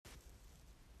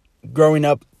Growing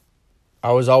up,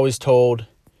 I was always told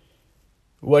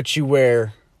what you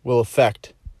wear will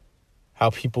affect how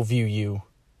people view you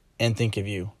and think of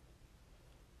you.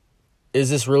 Is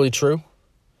this really true?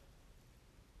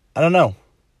 I don't know.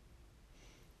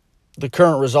 The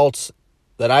current results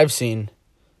that I've seen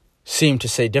seem to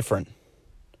say different.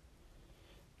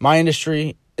 My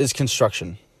industry is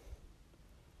construction.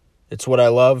 It's what I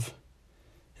love.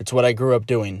 It's what I grew up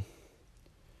doing.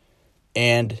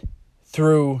 And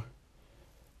through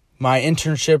my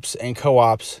internships and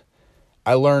co-ops,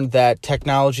 I learned that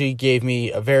technology gave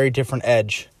me a very different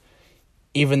edge,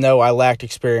 even though I lacked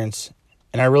experience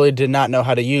and I really did not know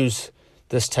how to use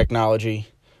this technology,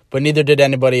 but neither did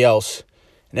anybody else.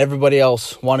 And everybody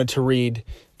else wanted to read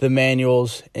the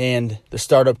manuals and the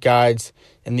startup guides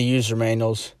and the user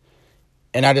manuals.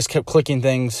 And I just kept clicking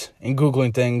things and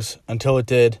Googling things until it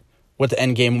did what the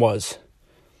end game was.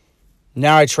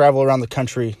 Now I travel around the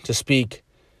country to speak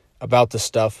about this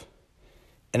stuff,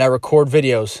 and I record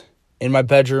videos in my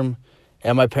bedroom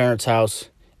at my parents' house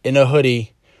in a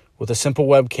hoodie with a simple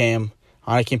webcam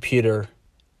on a computer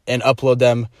and upload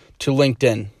them to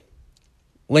LinkedIn.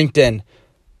 LinkedIn,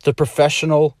 the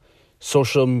professional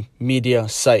social media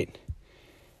site.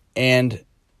 And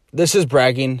this is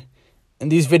bragging,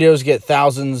 and these videos get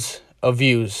thousands of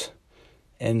views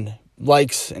and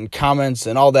likes and comments,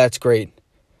 and all that's great.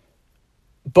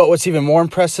 But what's even more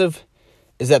impressive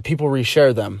is that people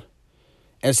reshare them.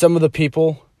 And some of the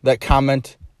people that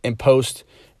comment and post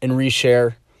and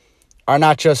reshare are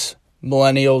not just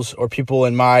millennials or people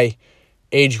in my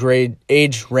age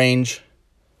range.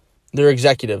 They're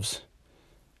executives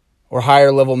or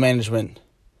higher level management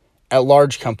at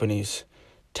large companies,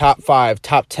 top 5,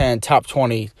 top 10, top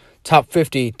 20, top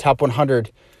 50, top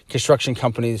 100 construction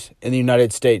companies in the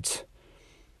United States.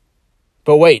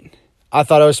 But wait, I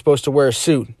thought I was supposed to wear a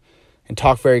suit and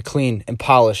talk very clean and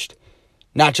polished,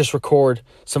 not just record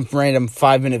some random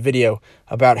 5-minute video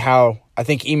about how I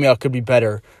think email could be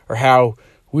better or how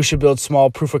we should build small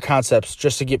proof of concepts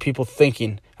just to get people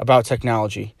thinking about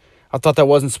technology. I thought that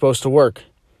wasn't supposed to work.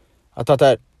 I thought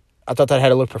that had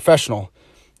to look professional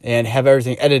and have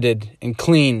everything edited and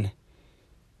clean.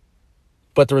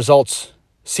 But the results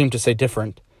seem to say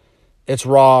different. It's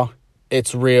raw,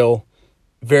 it's real,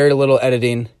 very little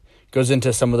editing goes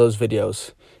into some of those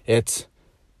videos. It's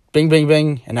bing, bing,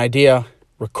 bing, an idea,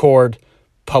 record,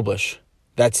 publish.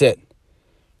 That's it.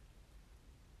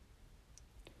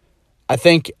 I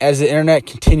think as the internet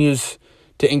continues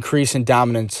to increase in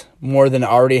dominance more than it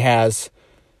already has,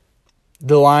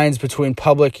 the lines between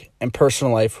public and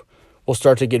personal life will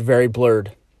start to get very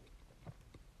blurred.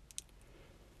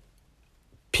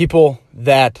 People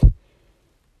that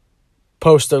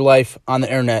post their life on the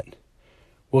internet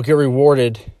will get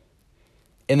rewarded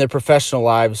in their professional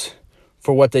lives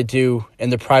for what they do in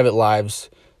their private lives,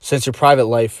 since your private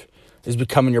life is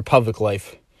becoming your public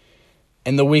life.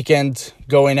 And the weekend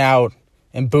going out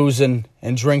and boozing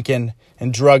and drinking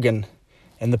and drugging,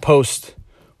 and the post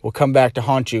will come back to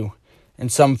haunt you in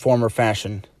some form or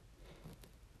fashion.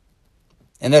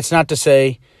 And that's not to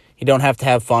say you don't have to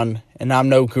have fun, and I'm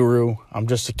no guru, I'm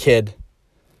just a kid.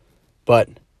 But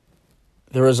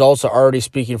the results are already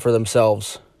speaking for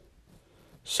themselves.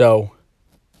 So,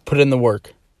 put in the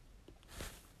work.